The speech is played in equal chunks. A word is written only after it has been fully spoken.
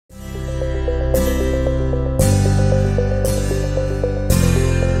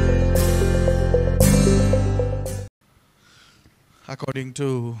According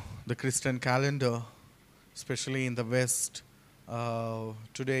to the Christian calendar, especially in the West,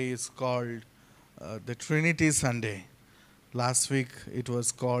 today is called the Trinity Sunday. Last week it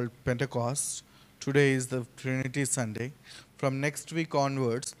was called Pentecost. Today is the Trinity Sunday. From next week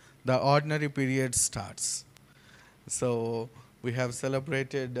onwards, the ordinary period starts. So we have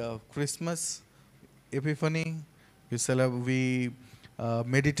celebrated Christmas, Epiphany. We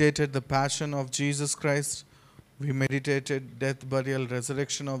meditated the passion of Jesus Christ. We meditated death, burial,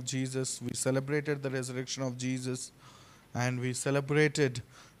 resurrection of Jesus. We celebrated the resurrection of Jesus. And we celebrated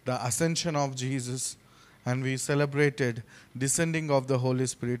the ascension of Jesus. And we celebrated descending of the Holy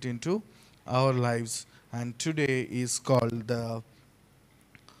Spirit into our lives. And today is called the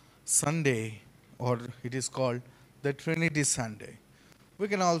Sunday, or it is called the Trinity Sunday. We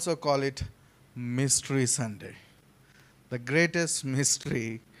can also call it Mystery Sunday. The greatest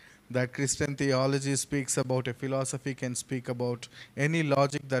mystery that Christian theology speaks about, a philosophy can speak about, any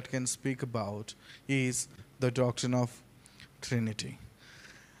logic that can speak about, is the doctrine of Trinity.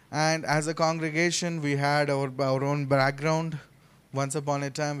 And as a congregation, we had our own background. Once upon a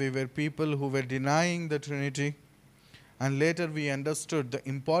time, we were people who were denying the Trinity. And later we understood the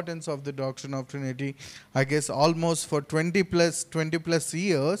importance of the doctrine of Trinity. I guess almost for 20 plus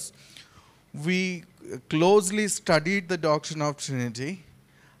years, we closely studied the doctrine of Trinity.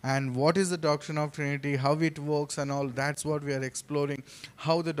 And what is the doctrine of Trinity, how it works and all, that's what we are exploring.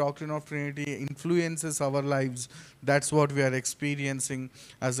 How the doctrine of Trinity influences our lives, that's what we are experiencing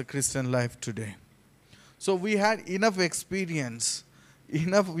as a Christian life today. So we had enough experience,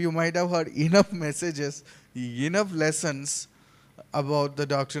 you might have heard enough messages, enough lessons about the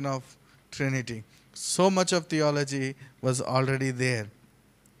doctrine of Trinity. So much of theology was already there.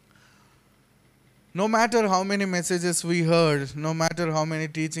 No matter how many messages we heard, no matter how many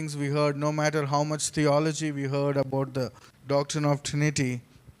teachings we heard, no matter how much theology we heard about the doctrine of Trinity,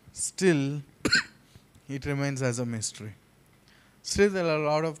 still it remains as a mystery. Still there are a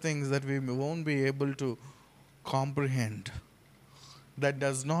lot of things that we won't be able to comprehend. That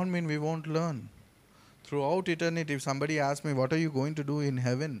does not mean we won't learn. Throughout eternity, if somebody asks me, what are you going to do in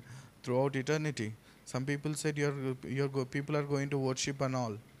heaven throughout eternity? Some people said people are going to worship and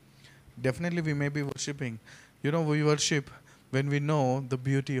all. Definitely we may be worshipping. We worship when we know the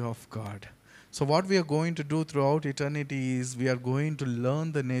beauty of God. So what we are going to do throughout eternity is we are going to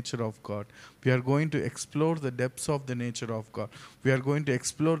learn the nature of God. We are going to explore the depths of the nature of God. We are going to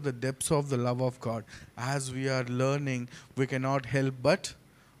explore the depths of the love of God. As we are learning, we cannot help but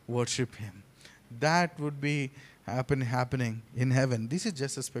worship Him. That would be happening in heaven. This is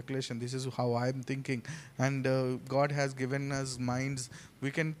just a speculation. This is how I am thinking. And God has given us minds.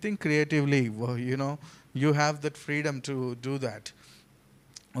 We can think creatively. You have that freedom to do that.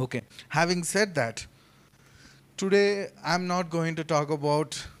 Okay. Having said that, today I'm not going to talk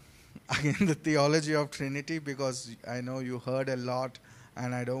about again the theology of Trinity, because I know you heard a lot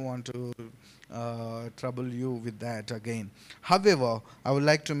and I don't want to trouble you with that again. However, I would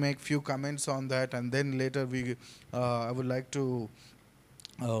like to make few comments on that, and then later I would like to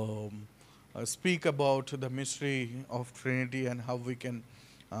speak about the mystery of Trinity and how we can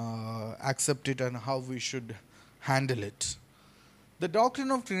accept it and how we should handle it. The doctrine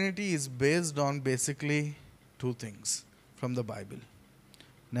of Trinity is based on basically two things from the Bible.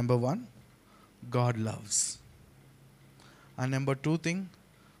 Number one, God loves. And number two thing,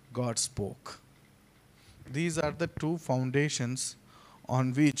 God spoke. These are the two foundations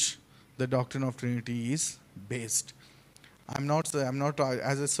on which the doctrine of Trinity is based. As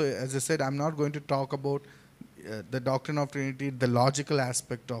I said, I'm not going to talk about the doctrine of Trinity, the logical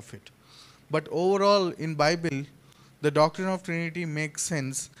aspect of it. But overall, in Bible, the doctrine of Trinity makes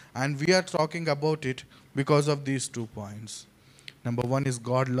sense, and we are talking about it because of these 2 points. Number one is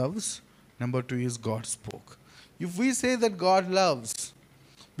God loves. Number two is God spoke. If we say that God loves,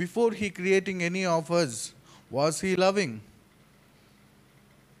 before He creating any of us, was He loving?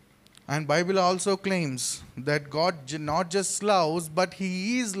 And Bible also claims that God not just loves, but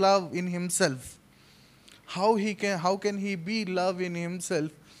He is love in Himself. How can He be love in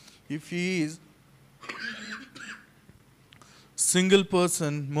Himself if He is single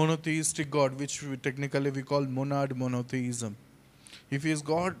person monotheistic God, which technically we call monad monotheism? If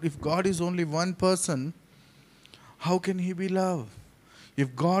God is only one person, how can He be love?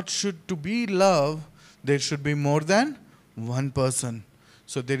 If God should to be love, there should be more than one person.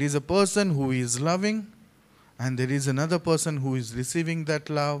 So there is a person who is loving, and there is another person who is receiving that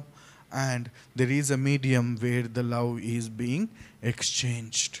love, and there is a medium where the love is being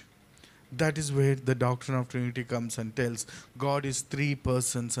exchanged. That is where the doctrine of Trinity comes and tells God is three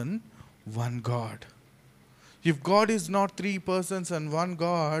persons and one God. If God is not three persons and one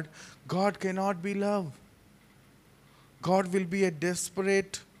God, God cannot be love. God will be a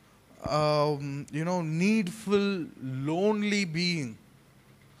desperate, needful, lonely being.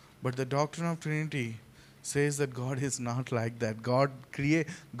 But the doctrine of Trinity says that God is not like that. God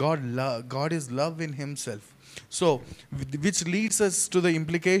is love in Himself. So, which leads us to the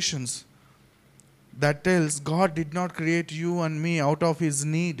implications that tells God did not create you and me out of His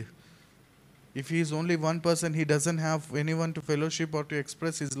need. If He is only one person, He doesn't have anyone to fellowship or to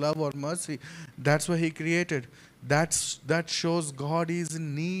express His love or mercy. That's why He created. That shows God is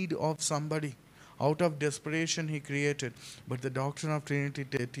in need of somebody. Out of desperation, He created. But the doctrine of Trinity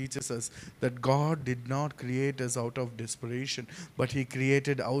teaches us that God did not create us out of desperation, but He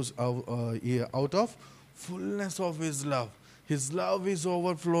created us out of fullness of His love. His love is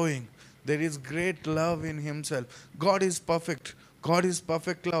overflowing. There is great love in Himself. God is perfect. God is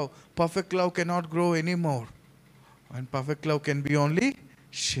perfect love. Perfect love cannot grow anymore. And perfect love can be only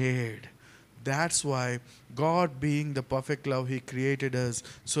shared. That's why God, being the perfect love, He created us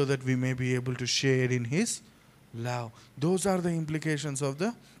so that we may be able to share in His love. Those are the implications of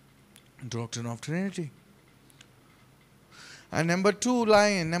the doctrine of Trinity. And number two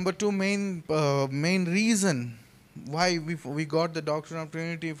main reason why we got the doctrine of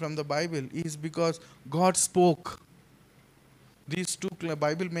Trinity from the Bible is because God spoke.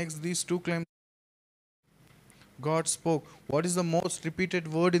 Bible makes these two claims. God spoke. What is the most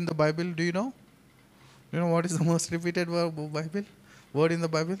repeated word in the Bible? Do you know? You know what is the most repeated word in the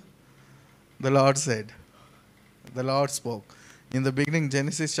Bible? The Lord said. The Lord spoke. In the beginning,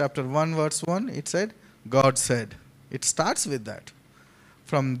 Genesis chapter 1, verse 1, it said, God said. It starts with that.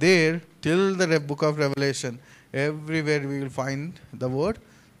 From there till the book of Revelation, everywhere we will find the word,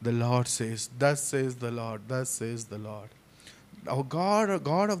 the Lord says. Thus says the Lord. Thus says the Lord. Our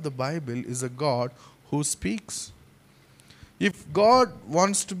God of the Bible is a God who speaks. If God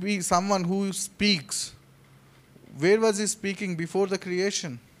wants to be someone who speaks, where was He speaking before the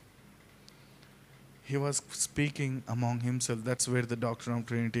creation? He was speaking among Himself. That's where the doctrine of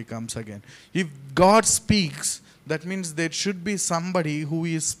Trinity comes again. If God speaks, that means there should be somebody who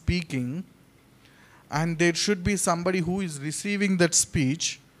is speaking, and there should be somebody who is receiving that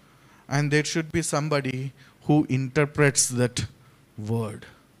speech, and there should be somebody who interprets that word.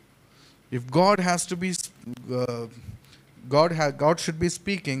 If God has to be, God should be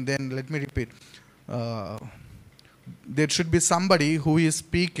speaking, then let me repeat. There should be somebody who is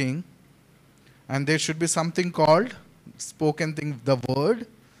speaking, and there should be something called spoken thing, the word.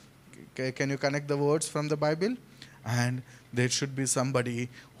 Can you connect the words from the Bible? And there should be somebody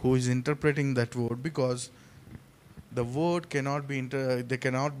who is interpreting that word, because the word cannot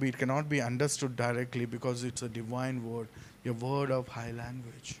be understood directly, because it's a divine word, a word of high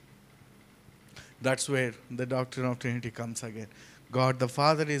language. That's where the doctrine of Trinity comes again. God the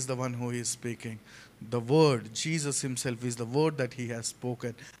Father is the one who is speaking. The Word, Jesus Himself, is the word that He has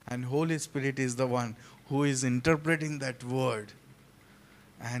spoken. And Holy Spirit is the one who is interpreting that word.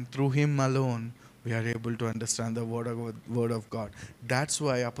 And through Him alone, we are able to understand the word of God. That's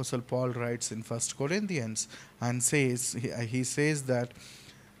why Apostle Paul writes in 1 Corinthians and he says that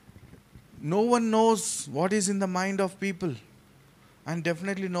no one knows what is in the mind of people. And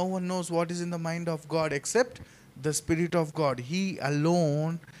definitely no one knows what is in the mind of God except the Spirit of God. He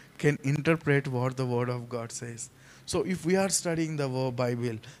alone can interpret what the Word of God says. So if we are studying the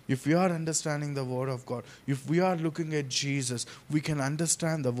Bible, if we are understanding the Word of God, if we are looking at Jesus, we can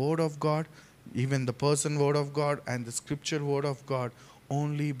understand the Word of God, even the person Word of God and the Scripture Word of God,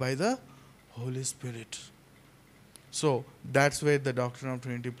 only by the Holy Spirit. So that's where the doctrine of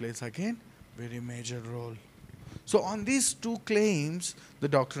Trinity plays again very major role. So on these two claims, the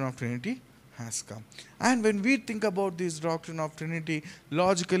doctrine of Trinity has come. And when we think about this doctrine of Trinity,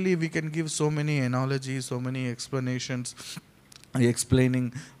 logically we can give so many analogies, so many explanations,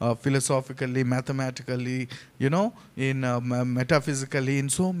 explaining philosophically, mathematically, metaphysically, in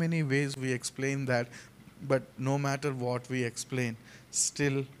so many ways we explain that. But no matter what we explain,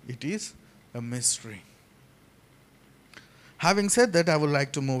 still it is a mystery. Having said that, I would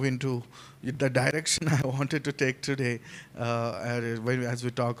like to move into the direction I wanted to take today as we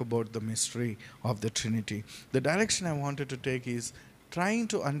talk about the mystery of the Trinity. The direction I wanted to take is trying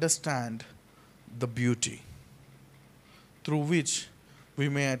to understand the beauty, through which we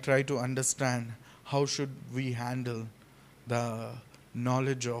may try to understand how should we handle the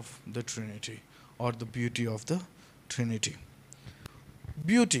knowledge of the Trinity or the beauty of the Trinity.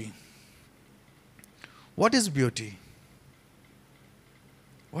 Beauty. What is beauty?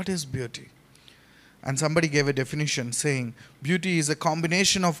 What is beauty? And somebody gave a definition saying, beauty is a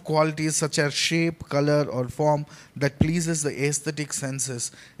combination of qualities such as shape, color, or form that pleases the aesthetic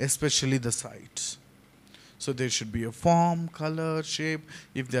senses, especially the sight. So there should be a form, color, shape.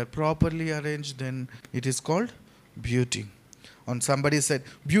 If they are properly arranged, then it is called beauty. And somebody said,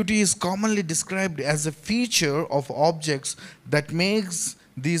 beauty is commonly described as a feature of objects that makes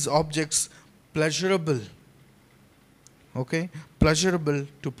these objects pleasurable. Okay? Pleasurable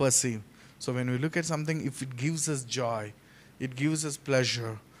to perceive. So when we look at something, if it gives us joy, it gives us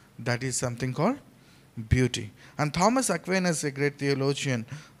pleasure, that is something called beauty. And Thomas Aquinas, a great theologian,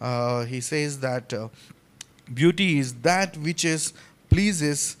 he says that beauty is that which is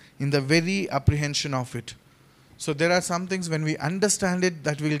pleases in the very apprehension of it. So there are some things when we understand it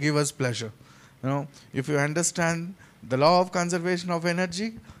that will give us pleasure. You know, if you understand the law of conservation of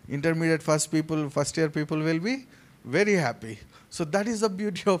energy, intermediate first year people will be very happy. So that is the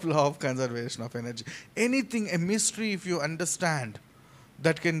beauty of law of conservation of energy. Anything, a mystery, if you understand,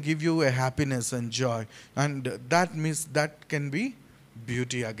 that can give you a happiness and joy. And that can be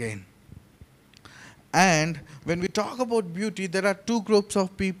beauty again. And when we talk about beauty, there are two groups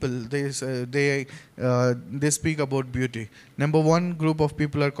of people. They speak about beauty. Number one group of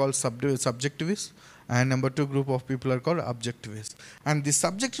people are called subjectivists, and number two group of people are called objectivists. And the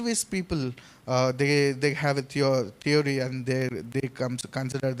subjectivist people, they have a theory, and they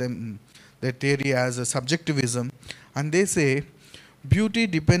consider their theory as a subjectivism, and they say beauty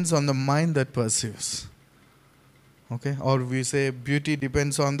depends on the mind that perceives. Okay, or we say beauty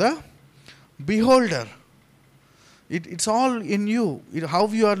depends on the beholder. It's all in you, how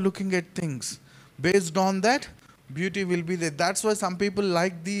you are looking at things. Based on that, beauty will be there. That's why some people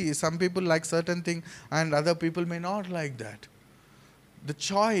like certain thing, and other people may not like that. The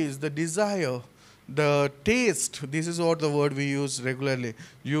choice, the desire, the taste, this is what the word we use regularly.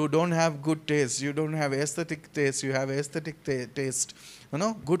 You don't have good taste, you don't have aesthetic taste, you have aesthetic taste. You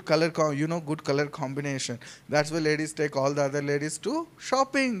know, good color combination. That's why ladies take all the other ladies to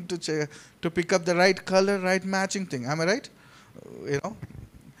shopping to pick up the right color, right matching thing. Am I right? You know,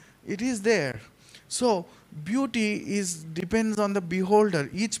 it is there. So beauty depends on the beholder.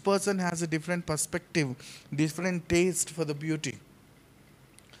 Each person has a different perspective, different taste for the beauty.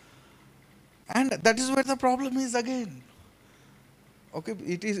 And that is where the problem is again. Okay,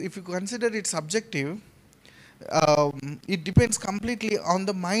 it is, if you consider it subjective, it depends completely on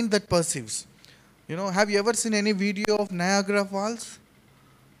the mind that perceives. You know, have you ever seen any video of Niagara Falls?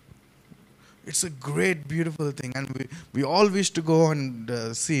 It's a great, beautiful thing, and we all wish to go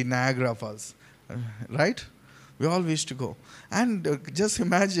and see Niagara Falls, right? We all wish to go. And just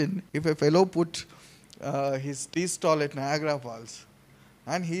imagine if a fellow put his tea stall at Niagara Falls,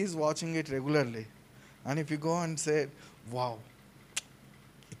 and he is watching it regularly. And if you go and say, wow,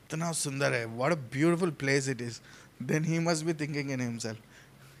 itna sundar hai, what a beautiful place it is, then he must be thinking in himself,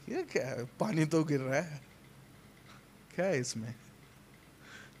 ye kya hai, pani to gir raha hai, kya hai isme?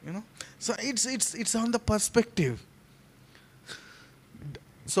 You know, so it's on the perspective.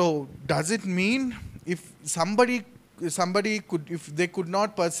 So does it mean if somebody could, if they could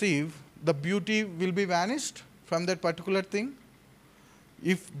not perceive, the beauty will be vanished from that particular thing?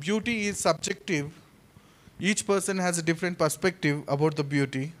 If beauty is subjective, each person has a different perspective about the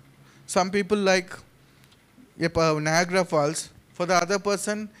beauty. Some people like Niagara Falls. For the other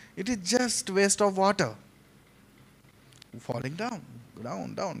person, it is just waste of water. Falling down.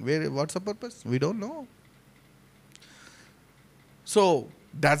 What's the purpose? We don't know. So,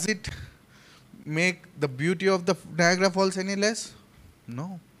 does it make the beauty of the Niagara Falls any less?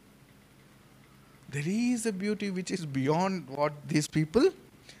 No. There is a beauty which is beyond what these people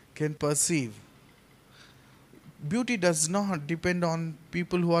can perceive. Beauty does not depend on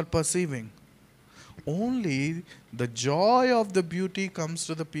people who are perceiving. Only the joy of the beauty comes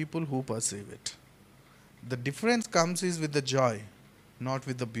to the people who perceive it. The difference comes is with the joy, not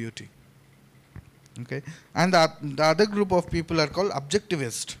with the beauty. Okay? And the other group of people are called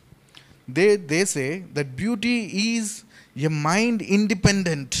objectivists. They say that beauty is a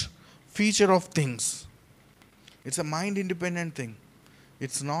mind-independent feature of things. It's a mind-independent thing.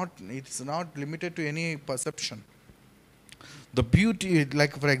 It's not limited to any perception. The beauty,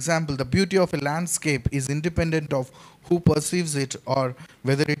 like for example, the beauty of a landscape is independent of who perceives it or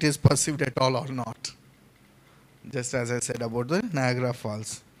whether it is perceived at all or not. Just as I said about the Niagara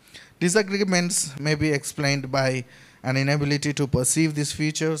Falls. Disagreements may be explained by an inability to perceive this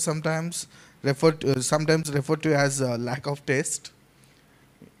feature, sometimes referred to as a lack of taste.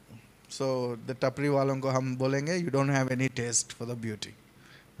 So the tapri walon ko hum bolenge, you don't have any taste for the beauty.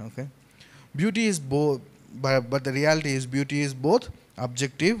 Okay, beauty is both, but the reality is beauty is both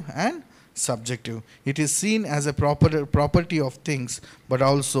objective and subjective. It is seen as a property of things, but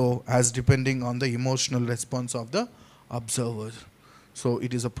also as depending on the emotional response of the observer. So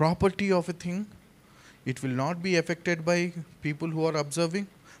it is a property of a thing. It will not be affected by people who are observing,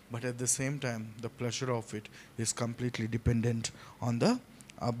 but at the same time, the pleasure of it is completely dependent on the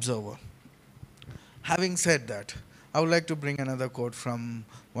observer. Having said that, I would like to bring another quote from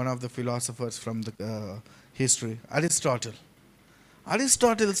one of the philosophers from the history, Aristotle.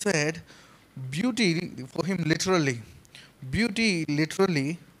 Aristotle said, beauty, for him beauty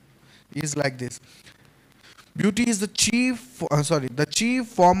literally is like this. Beauty is the chief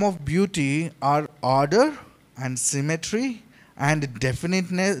form of beauty are order and symmetry and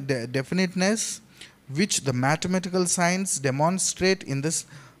definiteness, which the mathematical science demonstrate in this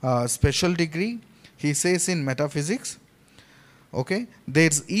special degree. He says in metaphysics, okay,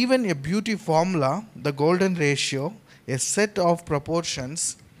 there's even a beauty formula, the golden ratio, a set of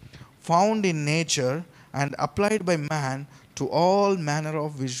proportions found in nature and applied by man to all manner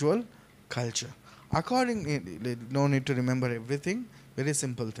of visual culture. No need to remember everything, very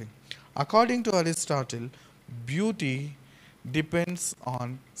simple thing. According to Aristotle, beauty depends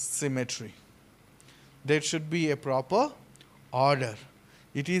on symmetry. There should be a proper order.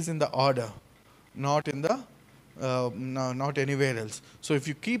 It is in the order, not in the not anywhere else. So if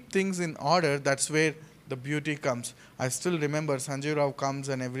you keep things in order, that's where the beauty comes. I still remember Sanjay Rao comes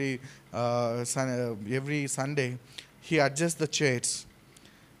and every Sunday he adjusts the chairs.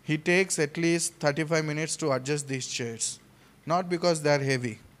 He takes at least 35 minutes to adjust these chairs. Not because they are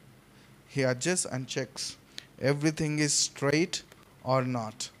heavy. He adjusts and checks. Everything is straight or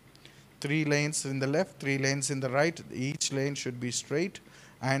not. 3 lanes in the left, 3 lanes in the right. Each lane should be straight.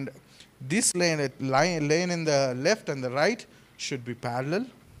 And this lane in the left and the right should be parallel.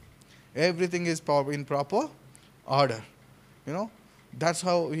 Everything is in proper order. You know, that's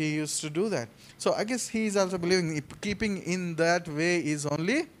how he used to do that. So I guess he is also believing keeping in that way is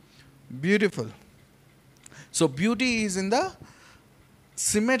only beautiful. So beauty is in the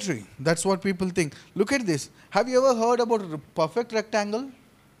symmetry. That's what people think. Look at this. Have you ever heard about a perfect rectangle?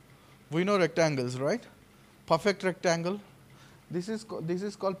 We know rectangles, right? Perfect rectangle. This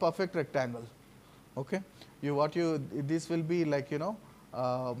is called perfect rectangle. Okay. This will be like,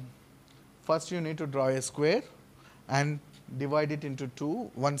 first you need to draw a square and divide it into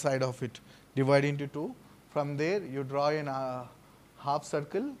 2. One side of it divide into 2. From there you draw in a half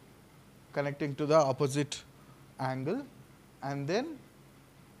circle connecting to the opposite angle, and then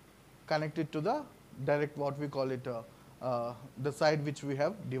connect it to the direct, what we call it, the side which we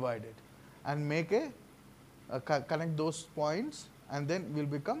have divided, and make connect those points, and then will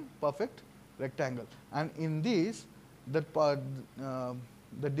become perfect rectangle. And in this, the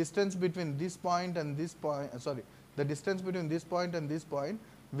distance between this point and this point, the distance between this point and this point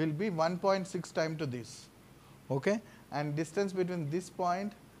will be 1.6 times to this. Okay, and distance between this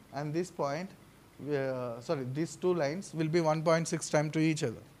point and this point, these 2 lines will be 1.6 times to each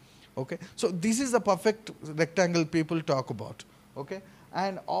other. Okay, so this is the perfect rectangle people talk about. Okay,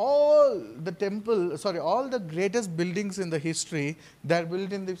 and all the greatest buildings in the history, they are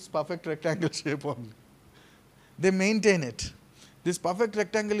built in this perfect rectangle shape only. They maintain it. This perfect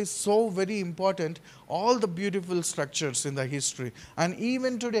rectangle is so very important. All the beautiful structures in the history, and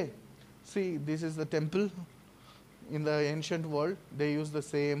even today, see, this is the temple. In the ancient world, they use the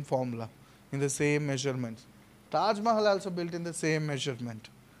same formula, in the same measurements. Taj Mahal also built in the same measurement.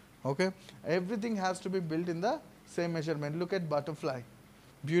 Okay, everything has to be built in the same measurement. Look at butterfly,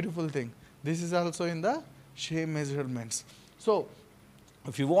 beautiful thing. This is also in the same measurements. So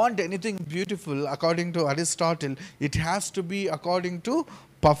if you want anything beautiful, according to Aristotle, it has to be according to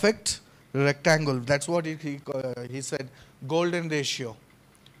perfect rectangle. That's what he said. Golden ratio.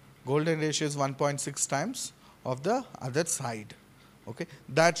 Golden ratio is 1.6 times of the other side. Okay,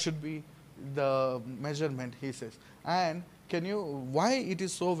 that should be the measurement, he says. And why it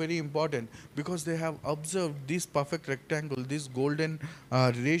is so very important? Because they have observed this perfect rectangle, this golden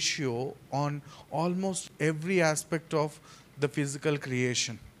ratio on almost every aspect of the physical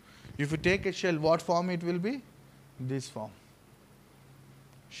creation. If you take a shell, what form it will be? This form,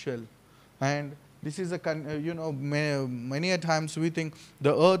 shell. And this is many a times we think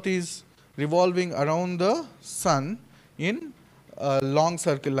the earth is revolving around the sun in a long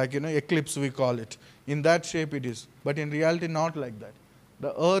circle, like eclipse we call it. In that shape it is, but in reality not like that.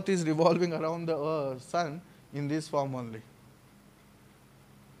 The earth is revolving around the sun in this form only,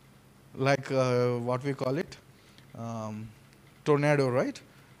 like what we call it, tornado, right?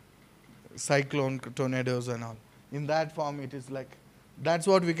 Cyclone, tornadoes and all. In that form it is like, that's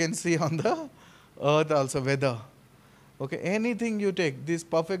what we can see on the earth also, weather. Okay, anything you take, this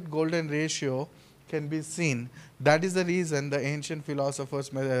perfect golden ratio can be seen. That is the reason the ancient philosophers,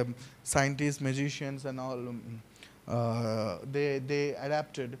 scientists, magicians, and all, they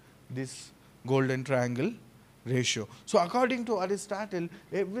adapted this golden triangle ratio. So according to Aristotle,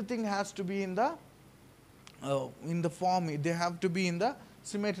 everything has to be in the form. They have to be in the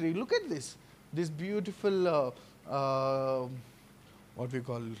symmetry. Look at this beautiful what we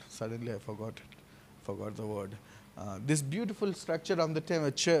call, suddenly I forgot the word. This beautiful structure on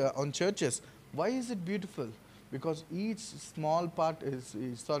the on churches. Why is it beautiful? Because each small part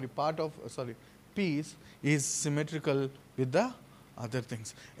piece is symmetrical with the other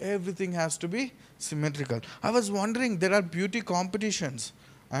things. Everything has to be symmetrical. I was wondering, there are beauty competitions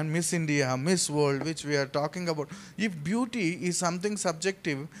and Miss India, Miss World, which we are talking about. If beauty is something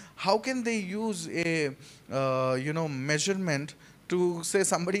subjective, how can they use a measurement to say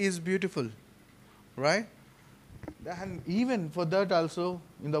somebody is beautiful, right? And even for that also,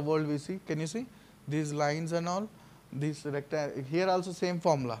 in the world we see, can you see these lines and all? This here also same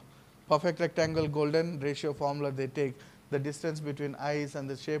formula, perfect rectangle golden ratio formula they take. The distance between eyes and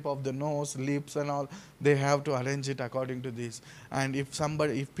the shape of the nose, lips and all, they have to arrange it according to this. And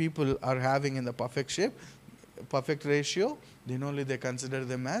if people are having in the perfect shape, perfect ratio, then only they consider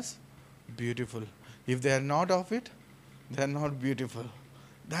them as beautiful. If they are not of it, they are not beautiful.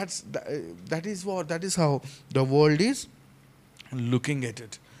 That is how the world is looking at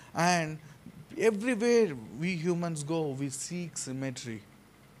it. And everywhere we humans go, we seek symmetry.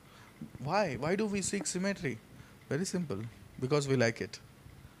 Why do we seek symmetry? Very simple. Because we like it.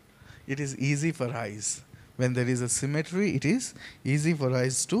 It is easy for eyes. When there is a symmetry, it is easy for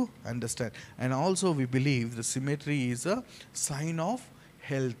eyes to understand. And also we believe the symmetry is a sign of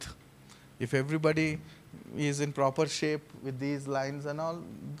health. If everybody is in proper shape with these lines and all,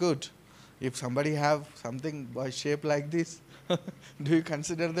 good. If somebody have something by shape like this, do you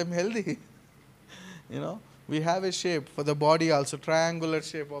consider them healthy? We have a shape for the body also, triangular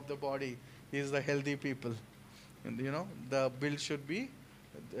shape of the body is the healthy people. And the build should be,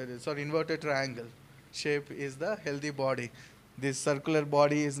 inverted triangle shape is the healthy body. This circular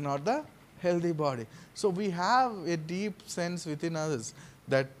body is not the healthy body. So we have a deep sense within us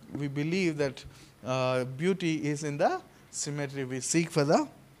that we believe that beauty is in the symmetry. We seek for the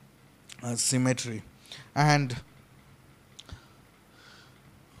symmetry. And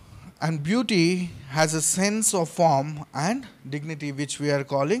beauty has a sense of form and dignity, which we are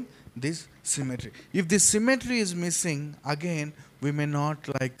calling this symmetry. If this symmetry is missing, again we may not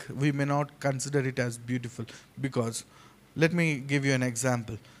consider it as beautiful. Because let me give you an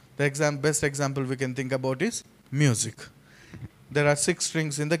example. The best example we can think about is music. There are 6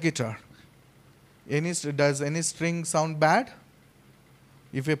 strings in the guitar. Does any string sound bad?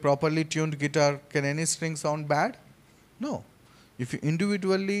 If a properly tuned guitar, can any string sound bad? No. If you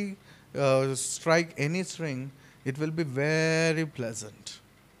individually strike any string, it will be very pleasant.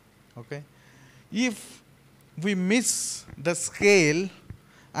 Okay. If we miss the scale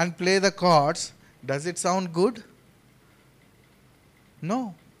and play the chords, does it sound good?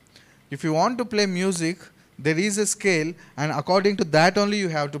 No. If you want to play music, there is a scale, and according to that only you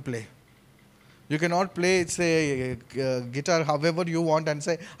have to play. You cannot play, say, guitar however you want and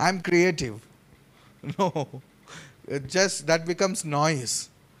say, I'm creative. No. Just that becomes noise.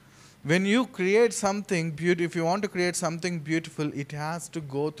 When you create something beautiful, if you want to create something beautiful, it has to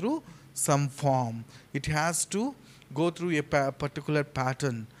go through some form. It has to go through a particular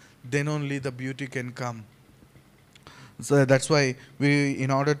pattern. Then only the beauty can come. So that's why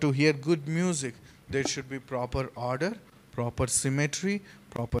in order to hear good music, there should be proper order, proper symmetry,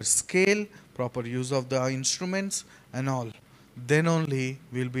 proper scale, proper use of the instruments and all. Then only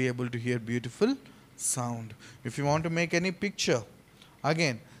we'll be able to hear beautiful sound. If you want to make any picture,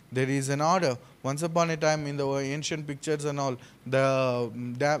 again, there is an order. Once upon a time in the ancient pictures and all, the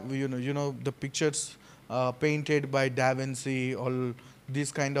pictures painted by Da Vinci, all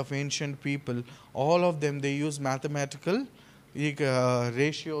these kind of ancient people, all of them, they use mathematical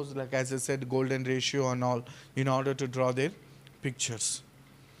ratios, like as I said, golden ratio and all, in order to draw their pictures.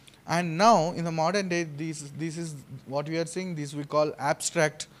 And now in the modern day, this is what we are seeing, these we call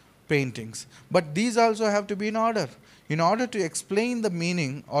abstract paintings. But these also have to be in order. In order to explain the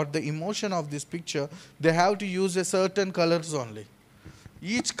meaning or the emotion of this picture, they have to use a certain colors only.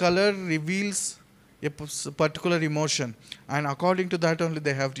 Each color reveals a particular emotion, and according to that only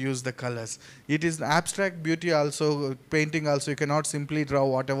they have to use the colors. It is abstract beauty also, painting also. You cannot simply draw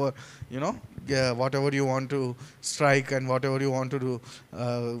whatever, whatever you want to strike and whatever you want to do,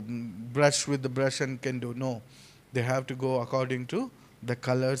 brush with the brush and can do. No, they have to go according to The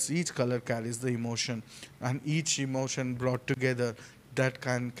colors, each color carries the emotion, and each emotion brought together, that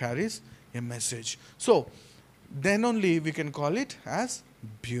can carries a message. So then only we can call it as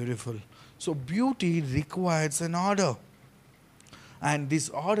beautiful. So beauty requires an order, and this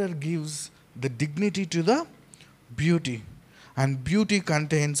order gives the dignity to the beauty, and beauty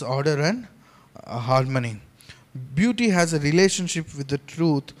contains order and harmony. Beauty has a relationship with the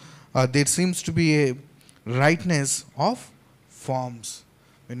truth. There seems to be a rightness of forms.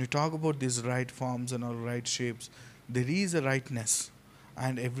 When we talk about these right forms and all right shapes, there is a rightness,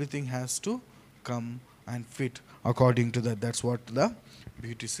 and everything has to come and fit according to that. That's what the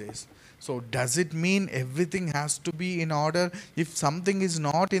beauty says. So does it mean everything has to be in order? If something is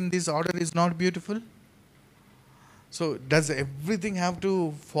not in this order, is not beautiful? So does everything have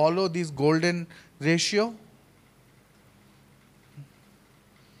to follow this golden ratio?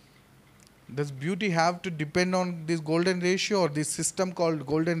 Does beauty have to depend on this golden ratio or this system called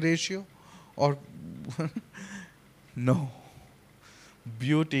golden ratio? Or no.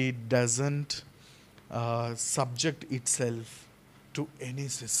 Beauty doesn't subject itself to any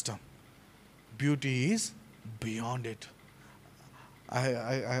system. Beauty is beyond it.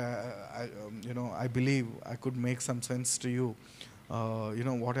 I believe I could make some sense to you.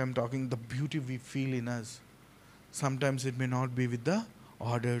 What I'm talking, the beauty we feel in us. Sometimes it may not be with the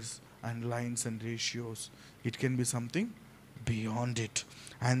orders and lines and ratios. It can be something beyond it.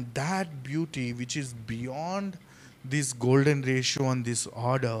 And that beauty which is beyond this golden ratio and this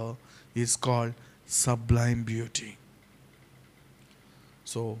order is called sublime beauty.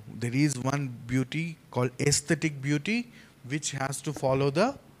 So there is one beauty called aesthetic beauty which has to follow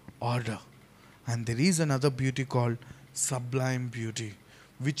the order. And there is another beauty called sublime beauty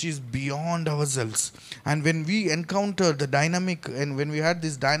which is beyond ourselves. And when we encounter the dynamic, and when we had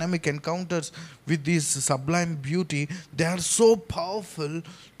these dynamic encounters with this sublime beauty, they are so powerful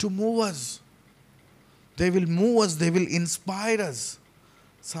to move us. They will move us, they will inspire us.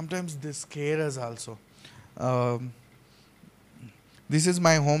 Sometimes they scare us also. This is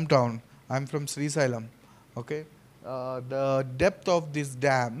my hometown. I'm from Sri Sailam. Okay. The depth of this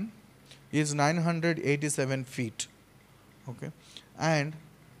dam is 987 feet. Okay. And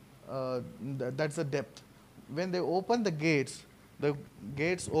that's the depth. When they open the gates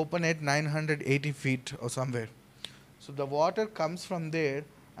open at 980 feet or somewhere. So the water comes from there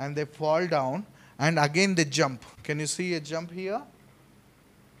and they fall down and again they jump. Can you see a jump here?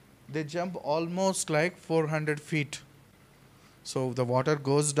 They jump almost like 400 feet. So the water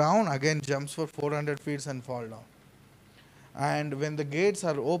goes down, again jumps for 400 feet and fall down. And when the gates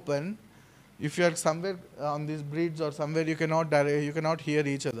are open, if you are somewhere on these bridges or somewhere, you cannot hear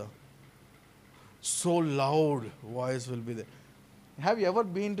each other. So loud voice will be there. Have you ever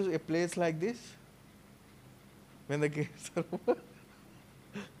been to a place like this? When the gates are open?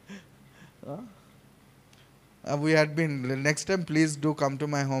 We had been. Next time, please do come to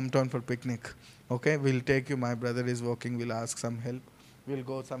my hometown for picnic. Okay, we'll take you. My brother is working. We'll ask some help. We'll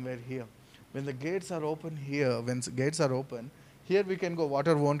go somewhere here. When the gates are open here, here we can go.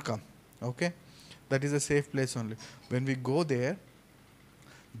 Water won't come. Okay, that is a safe place only. When we go there,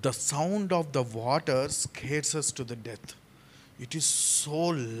 the sound of the water scares us to the death. It is so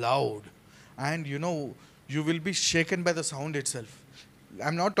loud, and you will be shaken by the sound itself.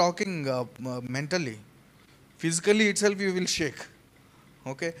 I'm not talking mentally. Physically itself you will shake.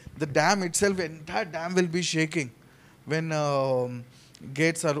 Okay, the dam itself, entire dam will be shaking when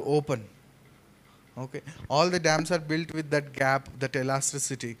gates are open. Okay, all the dams are built with that gap, that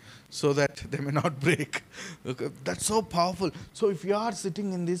elasticity, so that they may not break. Okay, that's so powerful. So if you are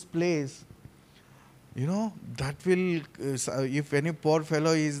sitting in this place, that will, if any poor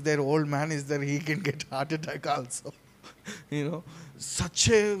fellow is there, old man is there, he can get heart attack also. Such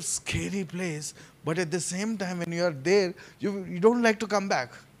a scary place. But at the same time, when you are there, you don't like to come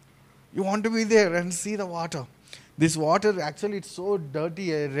back. You want to be there and see the water. This water, actually, it's so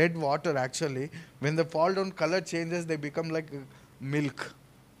dirty, red water actually. When the fall down color changes, they become like milk.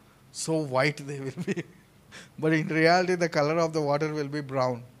 So white they will be. But in reality, the color of the water will be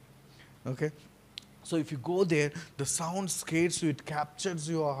brown. Okay. So if you go there, the sound scares you, it captures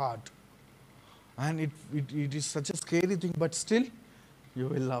your heart. And it is such a scary thing, but still, you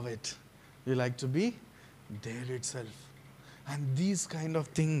will love it. You like to be there itself. And these kind of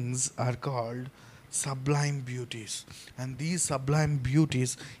things are called sublime beauties. And these sublime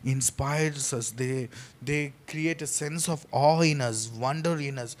beauties inspires us. They create a sense of awe in us, wonder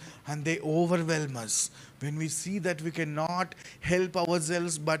in us, and they overwhelm us. When we see that, we cannot help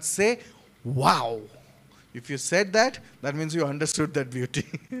ourselves but say, wow. If you said that, that means you understood that beauty.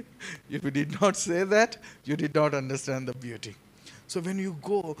 If you did not say that, you did not understand the beauty. So when you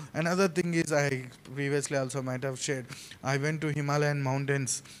go, another thing is, I previously also might have shared, I went to Himalayan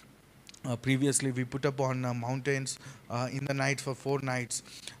mountains. Previously, we put up on mountains in the night for 4 nights.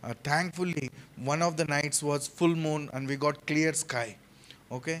 Thankfully, one of the nights was full moon and we got clear sky.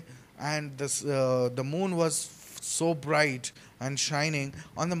 Okay, and the moon was so bright and shining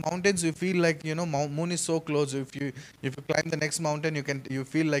on the mountains. You feel like, moon is so close. If you climb the next mountain, you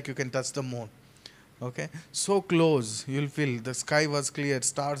feel like you can touch the moon. Okay, so close, you'll feel the sky was clear,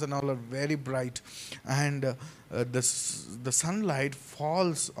 stars and all are very bright, and the sunlight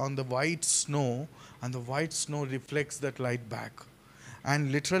falls on the white snow, and the white snow reflects that light back.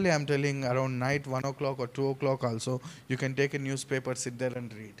 And literally, I'm telling, around night 1 o'clock or 2 o'clock also, you can take a newspaper, sit there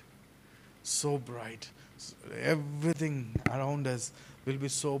and read. So bright. Everything around us will be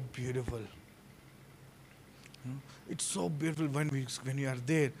so beautiful. It's so beautiful when you are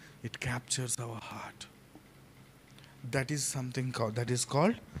there, it captures our heart. That is something called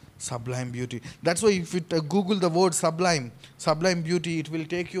sublime beauty. That's why if you Google the word sublime beauty, it will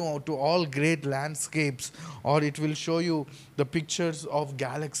take you out to all great landscapes, or it will show you the pictures of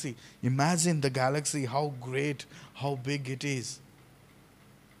galaxy. Imagine the galaxy, how great, how big it is.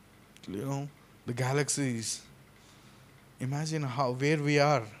 The galaxies. Imagine how where we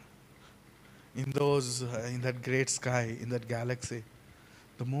are in that great sky, in that galaxy.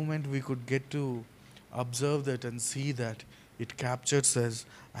 The moment we could get to observe that and see that, it captures us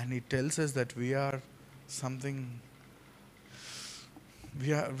and it tells us that we are something.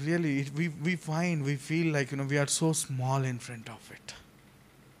 We are really, we feel like, we are so small in front of it.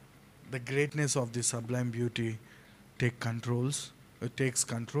 The greatness of the sublime beauty takes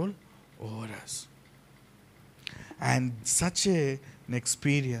control over us. And such an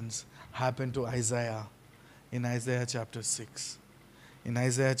experience happened to Isaiah in Isaiah chapter 6. In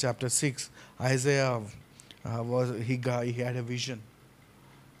Isaiah chapter 6, Isaiah he had a vision.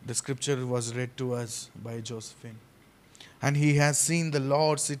 The scripture was read to us by Josephine. And he has seen the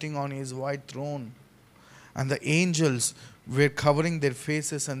Lord sitting on his white throne, and the angels were covering their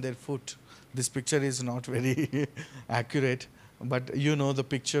faces and their foot. This picture is not very accurate, but you know the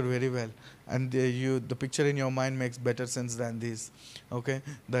picture very well, and the picture in your mind makes better sense than this. Okay,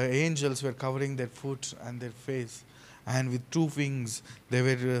 the angels were covering their foot and their face, and with two wings they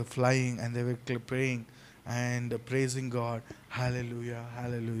were flying, and they were praying and praising God. Hallelujah,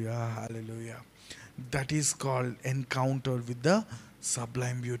 hallelujah, hallelujah. That is called encounter with the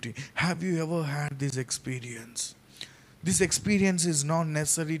sublime beauty. Have you ever had this experience? This experience is not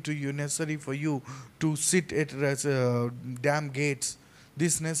necessary for you to sit at dam gates.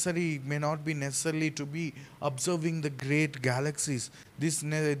 This may not be necessarily to be observing the great galaxies.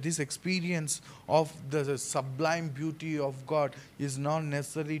 This experience of the sublime beauty of God is not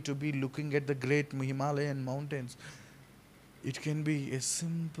necessary to be looking at the great Himalayan mountains. It can be a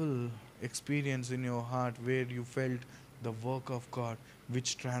simple experience in your heart where you felt the work of God,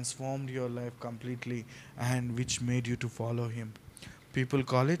 which transformed your life completely and which made you to follow Him. People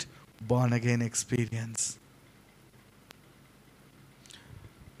call it born again experience.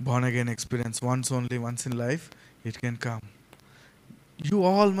 Born again experience. Once in life, it can come.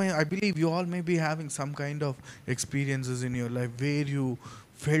 I believe you all may be having some kind of experiences in your life where you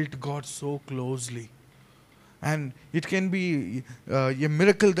felt God so closely. And it can be a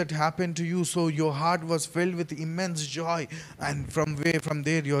miracle that happened to you, so your heart was filled with immense joy, and from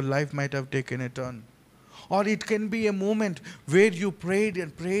there your life might have taken a turn. Or it can be a moment where you prayed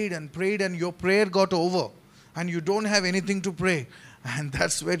and prayed and prayed, and your prayer got over and you don't have anything to pray, and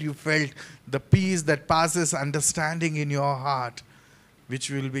that's where you felt the peace that passes understanding in your heart,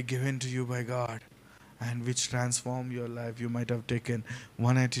 which will be given to you by God, and which transform your life. You might have taken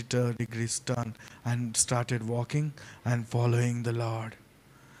 180 degrees turn and started walking and following the Lord.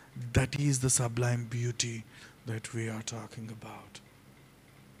 That is the sublime beauty that we are talking about.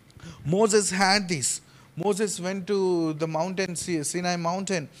 Moses had this. Moses went to the mountain, Sinai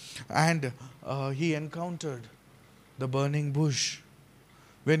mountain, and he encountered the burning bush.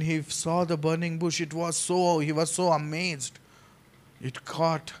 When he saw the burning bush, he was so amazed. It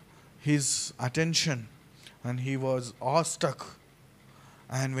caught his attention and he was awestruck.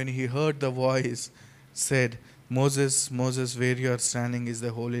 And when he heard the voice, said, Moses, Moses, where you are standing is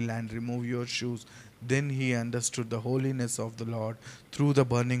the holy land. Remove your shoes. Then he understood the holiness of the Lord through the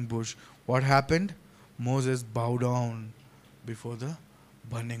burning bush. What happened? Moses bowed down before the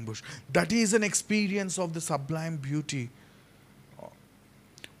burning bush. That is an experience of the sublime beauty.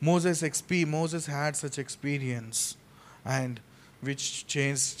 Moses had such experience, and which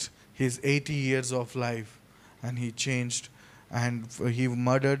changed his 80 years of life, and he changed, and he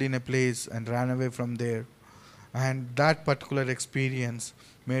murdered in a place and ran away from there, And that particular experience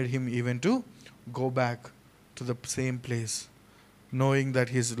made him even to go back to the same place, knowing that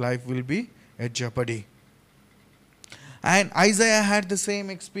his life will be at jeopardy. And Isaiah had the same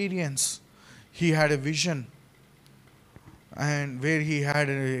experience. He had a vision, and where he had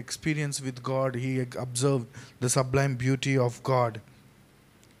an experience with God, he observed the sublime beauty of God.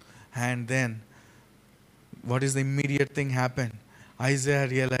 And then, what is the immediate thing happened? Isaiah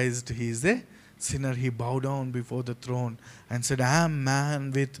realized he is a sinner. He bowed down before the throne and said, I am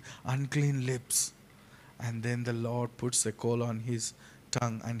man with unclean lips. And then the Lord puts a coal on his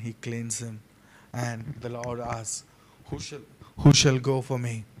tongue and he cleans him. And the Lord asks, who shall go for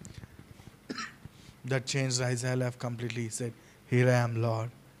me? That changed Isaiah's life completely. He said, here I am,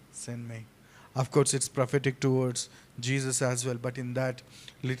 Lord, send me. Of course, it's prophetic towards Jesus as well, but in that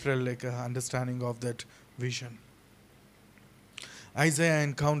literal understanding of that vision. Isaiah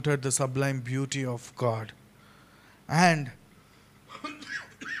encountered the sublime beauty of God. And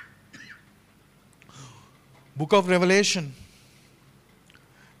book of Revelation,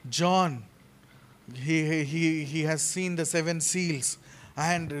 John, he has seen the seven seals,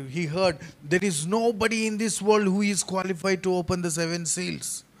 and he heard there is nobody in this world who is qualified to open the seven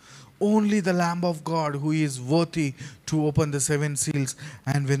seals. Only the Lamb of God who is worthy to open the seven seals.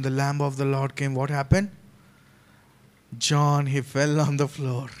 And when the Lamb of the Lord came, what happened? John, he fell on the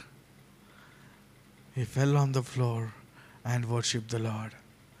floor. He fell on the floor and worshipped the Lord.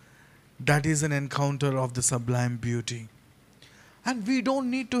 That is an encounter of the sublime beauty. And we don't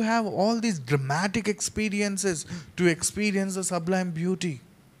need to have all these dramatic experiences to experience the sublime beauty.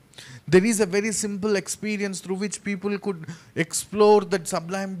 There is a very simple experience through which people could explore that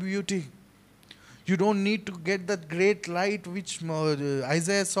sublime beauty. You don't need to get that great light which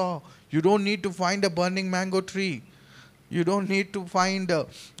Isaiah saw. You don't need to find a burning mango tree. You don't need to find,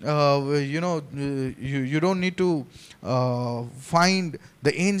 you don't need to find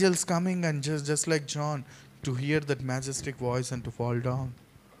the angels coming and just like John to hear that majestic voice and to fall down.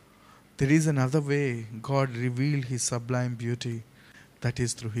 There is another way God revealed His sublime beauty. That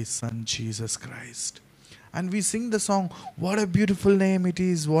is through His Son, Jesus Christ. And we sing the song, what a beautiful name it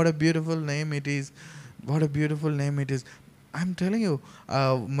is, what a beautiful name it is, what a beautiful name it is. I'm telling you,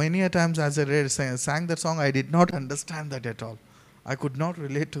 many a times as I sang that song, I did not understand that at all. I could not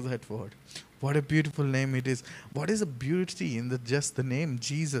relate to that word. What a beautiful name it is. What is the beauty in just the name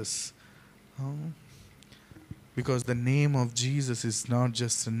Jesus? Because the name of Jesus is not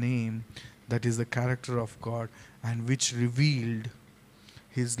just a name, that is the character of God, and which revealed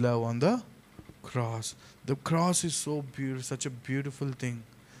His love on the cross. The cross is so beautiful, such a beautiful thing,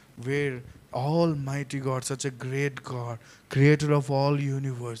 where Almighty God, such a great God, creator of all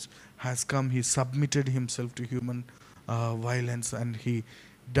universe, has come. He submitted Himself to human violence, and He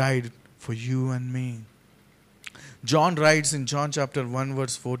died for you and me. John writes in John chapter 1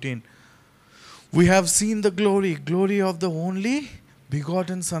 verse 14, we have seen the glory of the only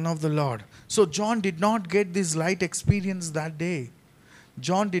begotten Son of the Lord. So John did not get this light experience that day.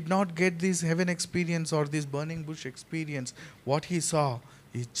 John did not get this heaven experience or this burning bush experience. What he saw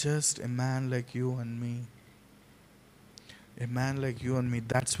is just a man like you and me. A man like you and me.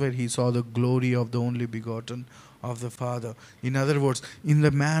 That's where he saw the glory of the only begotten of the Father. In other words, in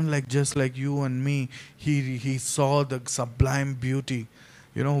the man just like you and me, he saw the sublime beauty.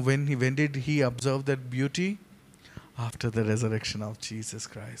 You know, when did he observe that beauty? After the resurrection of Jesus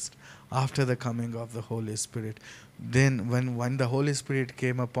Christ, after the coming of the Holy Spirit. Then when the Holy Spirit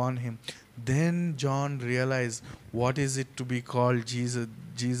came upon him, then John realized what is it to be called Jesus.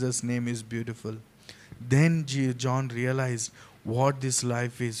 Jesus' name is beautiful. Then John realized what this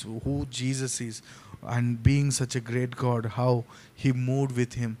life is, who Jesus is, and being such a great God, how He moved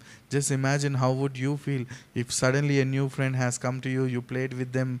with him. Just imagine how would you feel if suddenly a new friend has come to you, you played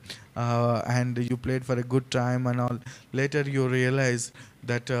with them and you played for a good time and all. Later you realize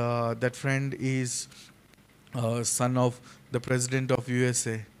that that friend is son of the President of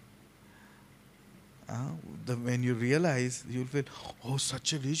USA. When you realize, you'll feel, oh,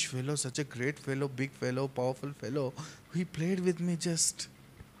 such a rich fellow, such a great fellow, big fellow, powerful fellow. He played with me just,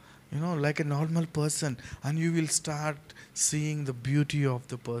 like a normal person. And you will start seeing the beauty of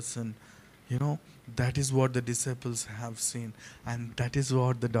the person. That is what the disciples have seen. And that is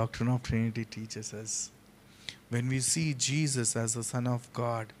what the doctrine of Trinity teaches us. When we see Jesus as the Son of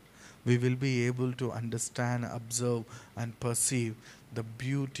God, we will be able to understand, observe, and perceive the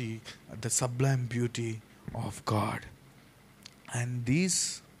beauty, the sublime beauty of God. And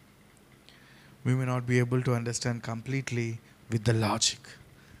these we may not be able to understand completely with the logic.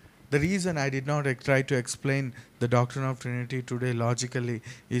 The reason I did not try to explain the doctrine of Trinity today logically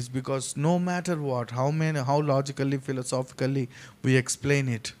is because no matter what, how logically, philosophically we explain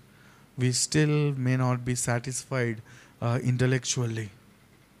it, we still may not be satisfied intellectually.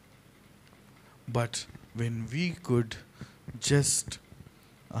 But when we could just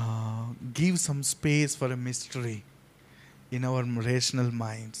give some space for a mystery in our rational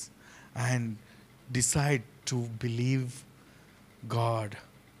minds and decide to believe God,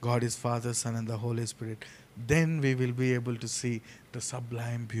 God is Father, Son, and the Holy Spirit, then we will be able to see the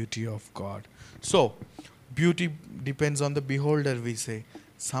sublime beauty of God. So, beauty depends on the beholder, we say.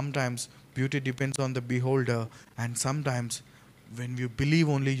 Sometimes beauty depends on the beholder, and sometimes when you believe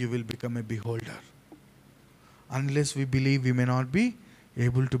only, you will become a beholder. Unless we believe, we may not be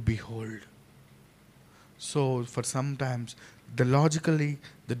able to behold. So, for sometimes, the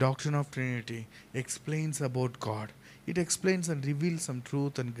doctrine of Trinity explains about God. It explains and reveals some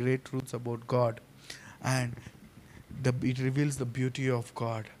truth and great truths about God, and it reveals the beauty of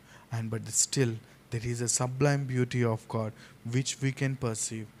God. But still, there is a sublime beauty of God which we can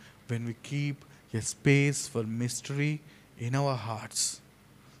perceive when we keep a space for mystery in our hearts.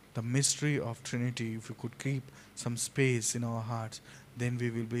 The mystery of Trinity, if we could keep some space in our hearts, then we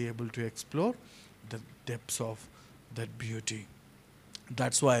will be able to explore the depths of that beauty.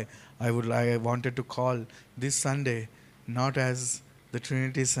 That's why I wanted to call this Sunday not as the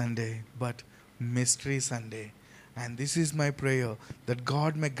Trinity Sunday, but Mystery Sunday. And this is my prayer, that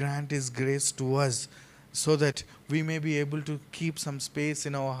God may grant His grace to us so that we may be able to keep some space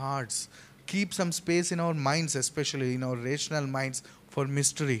in our hearts, keep some space in our minds, especially in our rational minds, for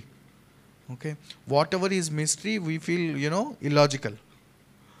mystery. Okay? Whatever is mystery, we feel, illogical.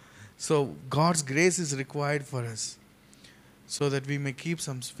 So God's grace is required for us so that we may keep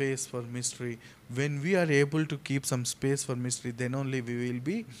some space for mystery. When we are able to keep some space for mystery, then only we will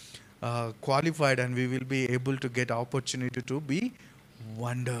be qualified, and we will be able to get opportunity to be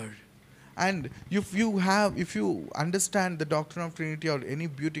wondered. And if you understand the doctrine of Trinity or any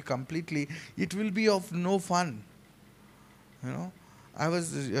beauty completely, it will be of no fun. I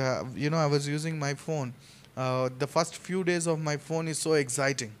was using my phone. The first few days of my phone is so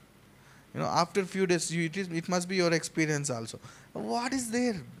exciting. After few days, it must be your experience also. What is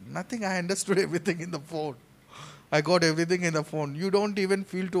there? Nothing. I understood everything in the phone. I got everything in the phone. You don't even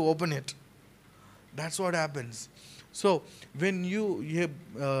feel to open it. That's what happens. So when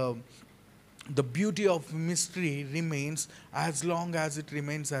the beauty of mystery remains as long as it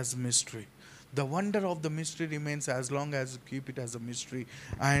remains as mystery. The wonder of the mystery remains as long as you keep it as a mystery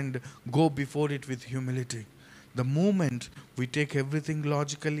and go before it with humility. The moment we take everything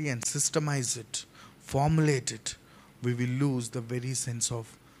logically and systemize it, formulate it, we will lose the very sense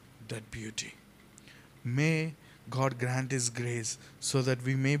of that beauty. May God grant His grace so that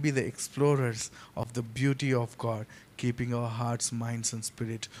we may be the explorers of the beauty of God, keeping our hearts, minds, and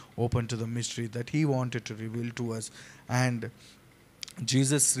spirit open to the mystery that He wanted to reveal to us. And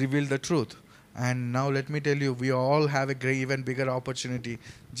Jesus revealed the truth. And now let me tell you, we all have a great, even bigger opportunity.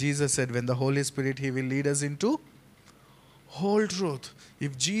 Jesus said, when the Holy Spirit, He will lead us into whole truth.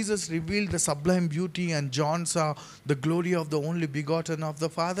 If Jesus revealed the sublime beauty and John saw the glory of the only begotten of the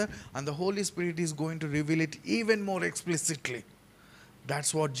Father, and the Holy Spirit is going to reveal it even more explicitly.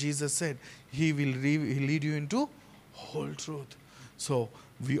 That's what Jesus said. He will lead you into whole truth. So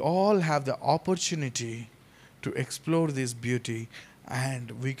we all have the opportunity to explore this beauty,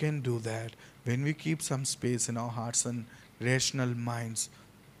 and we can do that when we keep some space in our hearts and rational minds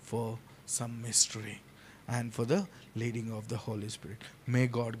for some mystery and for the leading of the Holy Spirit. May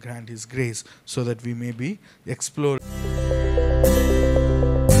God grant His grace so that we may be explored.